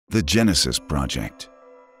The Genesis Project.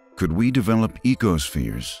 Could we develop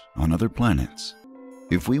ecospheres on other planets?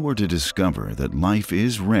 If we were to discover that life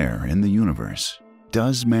is rare in the universe,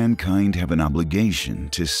 does mankind have an obligation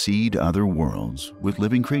to seed other worlds with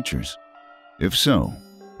living creatures? If so,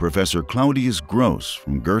 Professor Claudius Gros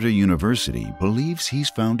from Goethe University believes he's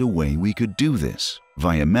found a way we could do this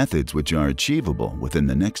via methods which are achievable within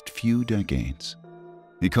the next few decades.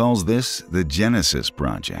 He calls this the Genesis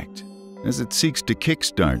Project, as it seeks to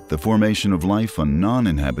kickstart the formation of life on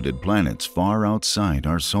non-inhabited planets far outside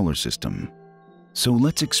our solar system. So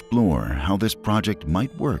let's explore how this project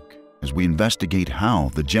might work as we investigate how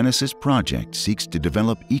the Genesis Project seeks to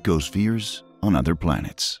develop ecospheres on other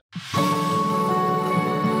planets.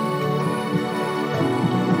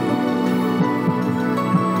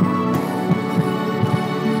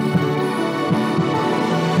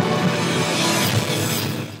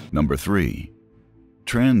 Number 3.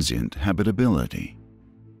 Transient habitability.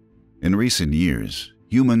 In recent years,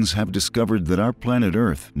 humans have discovered that our planet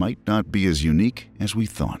Earth might not be as unique as we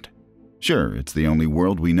thought. Sure, it's the only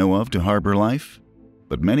world we know of to harbor life,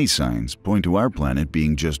 but many signs point to our planet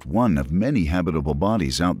being just one of many habitable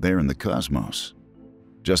bodies out there in the cosmos.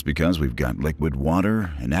 Just because we've got liquid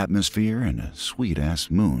water, an atmosphere, and a sweet-ass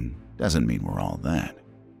moon doesn't mean we're all that.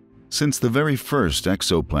 Since the very first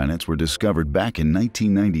exoplanets were discovered back in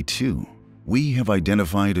 1992, we have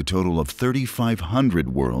identified a total of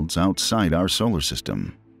 3,500 worlds outside our solar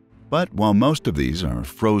system. But while most of these are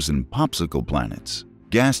frozen popsicle planets,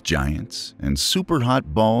 gas giants, and super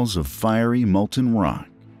hot balls of fiery molten rock,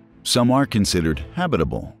 some are considered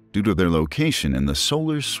habitable due to their location in the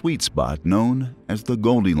solar sweet spot known as the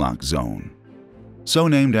Goldilocks zone. So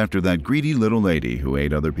named after that greedy little lady who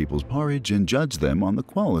ate other people's porridge and judged them on the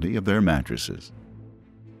quality of their mattresses.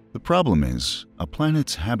 The problem is, a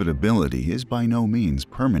planet's habitability is by no means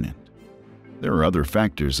permanent. There are other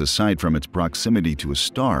factors aside from its proximity to a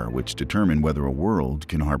star which determine whether a world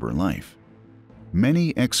can harbor life.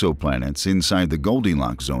 Many exoplanets inside the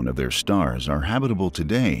Goldilocks zone of their stars are habitable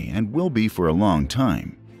today and will be for a long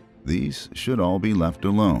time. These should all be left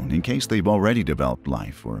alone in case they've already developed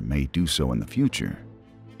life or may do so in the future.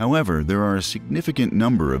 However, there are a significant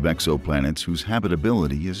number of exoplanets whose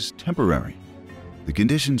habitability is temporary. The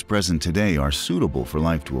conditions present today are suitable for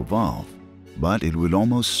life to evolve, but it would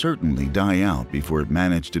almost certainly die out before it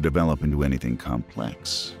managed to develop into anything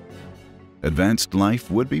complex. Advanced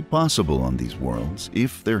life would be possible on these worlds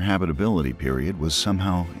if their habitability period was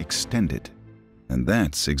somehow extended. And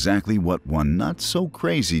that's exactly what one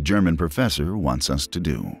not-so-crazy German professor wants us to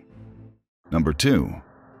do. Number 2.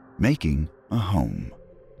 Making a home.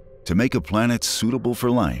 To make a planet suitable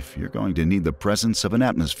for life, you're going to need the presence of an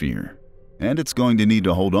atmosphere. And it's going to need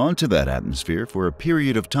to hold on to that atmosphere for a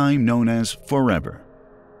period of time known as forever.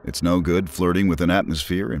 It's no good flirting with an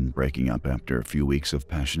atmosphere and breaking up after a few weeks of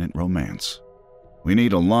passionate romance. We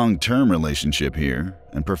need a long-term relationship here,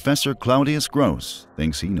 and Professor Claudius Gros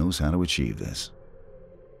thinks he knows how to achieve this.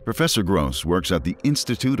 Professor Gros works at the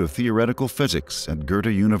Institute of Theoretical Physics at Goethe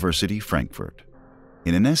University, Frankfurt.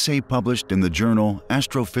 In an essay published in the journal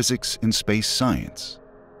Astrophysics in Space Science,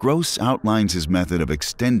 Gros outlines his method of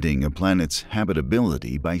extending a planet's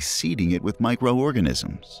habitability by seeding it with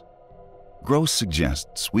microorganisms. Gros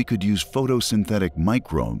suggests we could use photosynthetic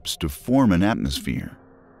microbes to form an atmosphere,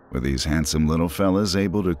 with these handsome little fellas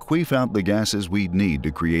able to queef out the gases we'd need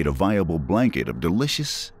to create a viable blanket of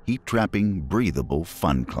delicious, heat-trapping, breathable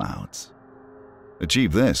fun clouds.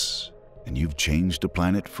 Achieve this, and you've changed a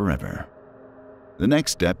planet forever. The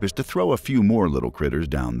next step is to throw a few more little critters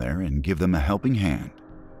down there and give them a helping hand,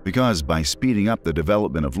 because by speeding up the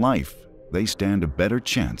development of life, they stand a better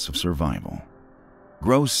chance of survival.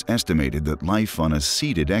 Gros estimated that life on a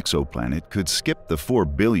seeded exoplanet could skip the 4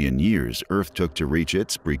 billion years Earth took to reach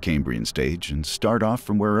its Precambrian stage and start off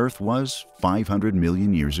from where Earth was 500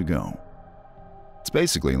 million years ago. It's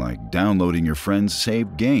basically like downloading your friend's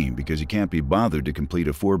saved game because you can't be bothered to complete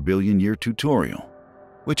a 4 billion year tutorial,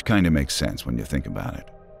 which kind of makes sense when you think about it.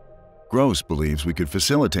 Gros believes we could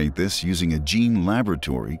facilitate this using a gene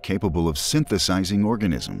laboratory capable of synthesizing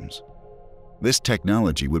organisms. This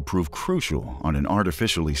technology would prove crucial on an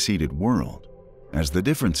artificially seeded world, as the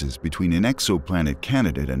differences between an exoplanet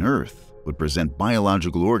candidate and Earth would present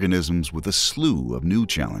biological organisms with a slew of new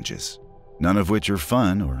challenges, none of which are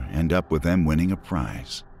fun or end up with them winning a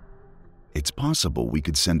prize. It's possible we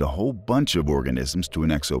could send a whole bunch of organisms to an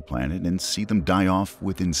exoplanet and see them die off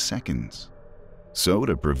within seconds. So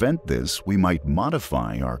to prevent this, we might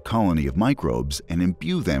modify our colony of microbes and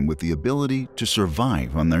imbue them with the ability to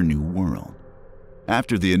survive on their new world.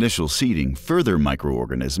 After the initial seeding, further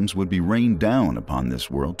microorganisms would be rained down upon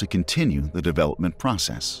this world to continue the development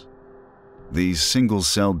process. These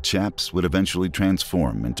single-celled chaps would eventually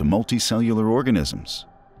transform into multicellular organisms,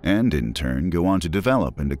 and in turn go on to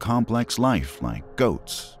develop into complex life like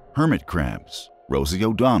goats, hermit crabs, Rosie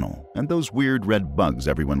O'Donnell, and those weird red bugs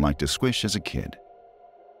everyone liked to squish as a kid.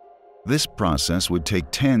 This process would take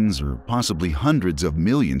tens or possibly hundreds of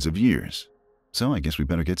millions of years, so I guess we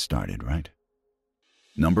better get started, right?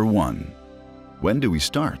 Number 1. When do we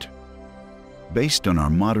start? Based on our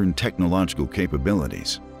modern technological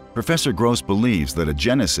capabilities, Professor Gros believes that a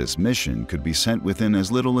Genesis mission could be sent within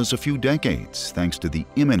as little as a few decades thanks to the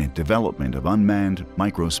imminent development of unmanned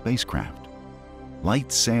micro-spacecraft.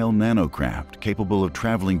 Light-sail nanocraft capable of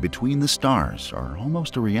traveling between the stars are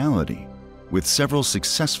almost a reality, with several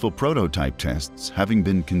successful prototype tests having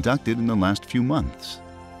been conducted in the last few months.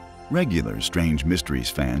 Regular Strange Mysteries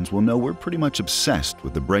fans will know we're pretty much obsessed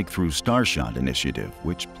with the Breakthrough Starshot initiative,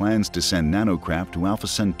 which plans to send nanocraft to Alpha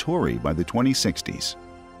Centauri by the 2060s.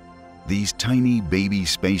 These tiny baby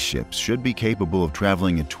spaceships should be capable of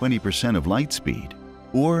traveling at 20% of light speed,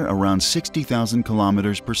 or around 60,000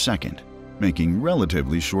 kilometers per second, making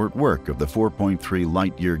relatively short work of the 4.3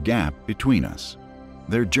 light-year gap between us.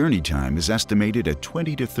 Their journey time is estimated at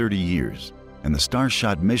 20 to 30 years, and the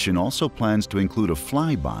Starshot mission also plans to include a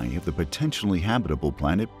flyby of the potentially habitable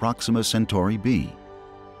planet Proxima Centauri b.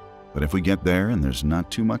 But if we get there and there's not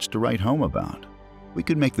too much to write home about, we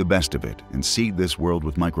could make the best of it and seed this world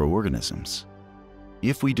with microorganisms.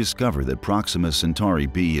 If we discover that Proxima Centauri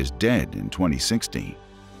b is dead in 2060,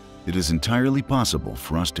 it is entirely possible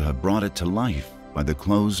for us to have brought it to life by the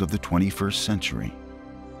close of the 21st century.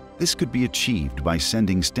 This could be achieved by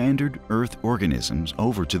sending standard Earth organisms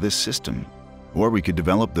over to this system, or we could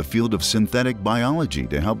develop the field of synthetic biology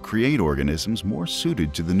to help create organisms more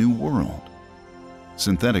suited to the new world.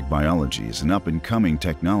 Synthetic biology is an up-and-coming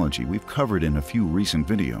technology we've covered in a few recent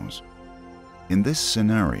videos. In this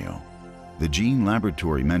scenario, the gene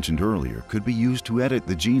laboratory mentioned earlier could be used to edit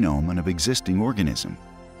the genome of an existing organism,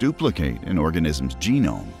 duplicate an organism's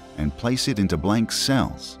genome, and place it into blank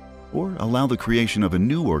cells, or allow the creation of a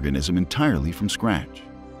new organism entirely from scratch,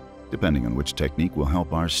 depending on which technique will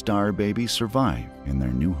help our star babies survive in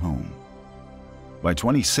their new home. By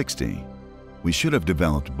 2060, we should have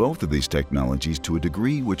developed both of these technologies to a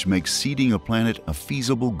degree which makes seeding a planet a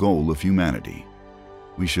feasible goal of humanity.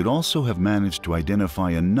 We should also have managed to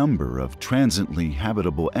identify a number of transiently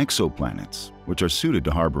habitable exoplanets which are suited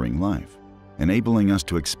to harboring life, enabling us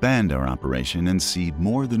to expand our operation and seed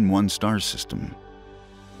more than one star system.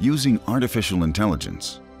 Using artificial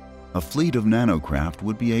intelligence, a fleet of nanocraft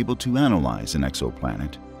would be able to analyze an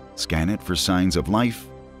exoplanet, scan it for signs of life,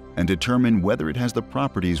 and determine whether it has the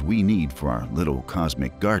properties we need for our little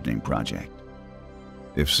cosmic gardening project.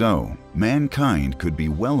 If so, mankind could be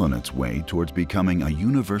well on its way towards becoming a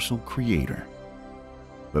universal creator.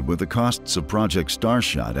 But with the costs of Project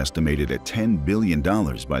Starshot estimated at $10 billion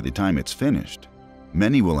by the time it's finished,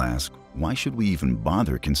 many will ask, why should we even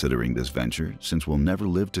bother considering this venture since we'll never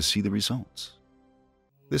live to see the results?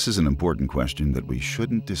 This is an important question that we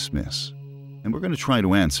shouldn't dismiss, and we're going to try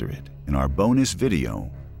to answer it in our bonus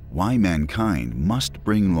video, Why Mankind Must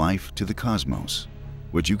Bring Life to the Cosmos,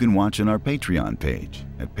 which you can watch on our Patreon page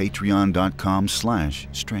at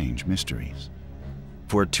patreon.com/strangemysteries.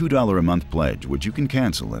 For a $2 a month pledge, which you can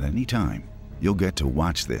cancel at any time, you'll get to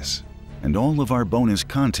watch this and all of our bonus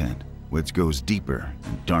content, which goes deeper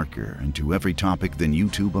and darker into every topic than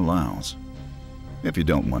YouTube allows. If you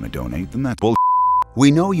don't want to donate, then that's bull.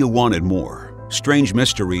 We know you wanted more. Strange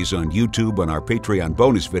Mysteries on YouTube and our Patreon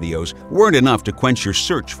bonus videos weren't enough to quench your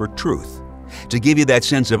search for truth, to give you that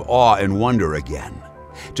sense of awe and wonder again,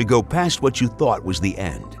 to go past what you thought was the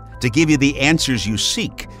end, to give you the answers you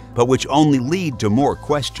seek, but which only lead to more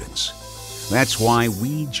questions. That's why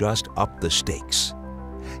we just upped the stakes.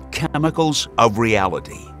 Chemicals of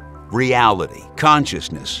reality. Reality,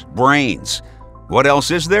 consciousness, brains. What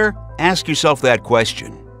else is there? Ask yourself that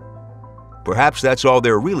question. Perhaps that's all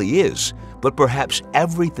there really is, but perhaps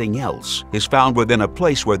everything else is found within a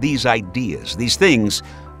place where these ideas, these things,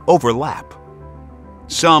 overlap.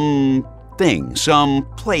 Some thing, some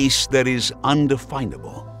place that is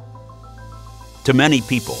undefinable. To many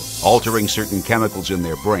people, altering certain chemicals in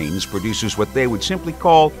their brains produces what they would simply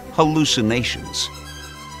call hallucinations.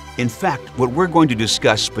 In fact, what we're going to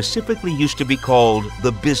discuss specifically used to be called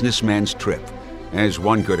the businessman's trip, as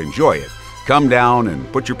one could enjoy it. Come down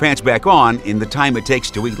and put your pants back on in the time it takes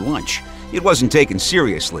to eat lunch. It wasn't taken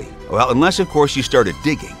seriously, well, unless of course you started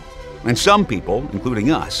digging. And some people, including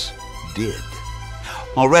us, did.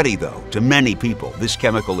 Already, though, to many people, this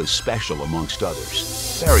chemical is special amongst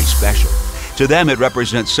others. Very special. To them, it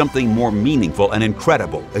represents something more meaningful and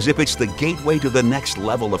incredible, as if it's the gateway to the next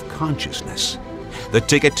level of consciousness. The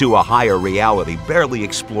ticket to a higher reality barely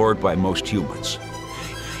explored by most humans.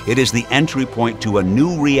 It is the entry point to a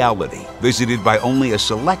new reality, visited by only a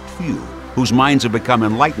select few, whose minds have become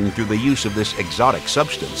enlightened through the use of this exotic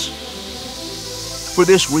substance. For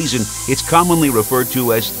this reason, it's commonly referred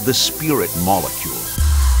to as the spirit molecule.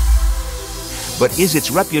 But is its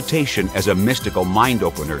reputation as a mystical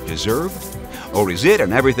mind-opener deserved? Or is it,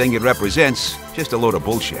 and everything it represents, just a load of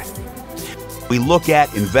bullshit? We look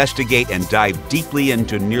at, investigate, and dive deeply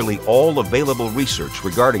into nearly all available research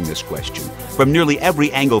regarding this question, from nearly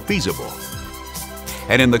every angle feasible.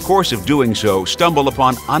 And in the course of doing so, stumble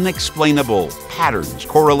upon unexplainable patterns,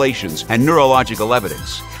 correlations, and neurological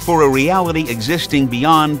evidence for a reality existing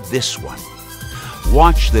beyond this one.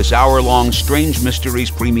 Watch this hour-long Strange Mysteries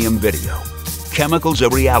premium video, Chemicals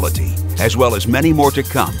of Reality, as well as many more to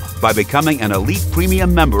come, by becoming an elite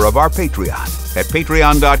premium member of our Patreon at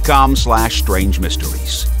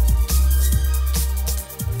patreon.com/strangemysteries.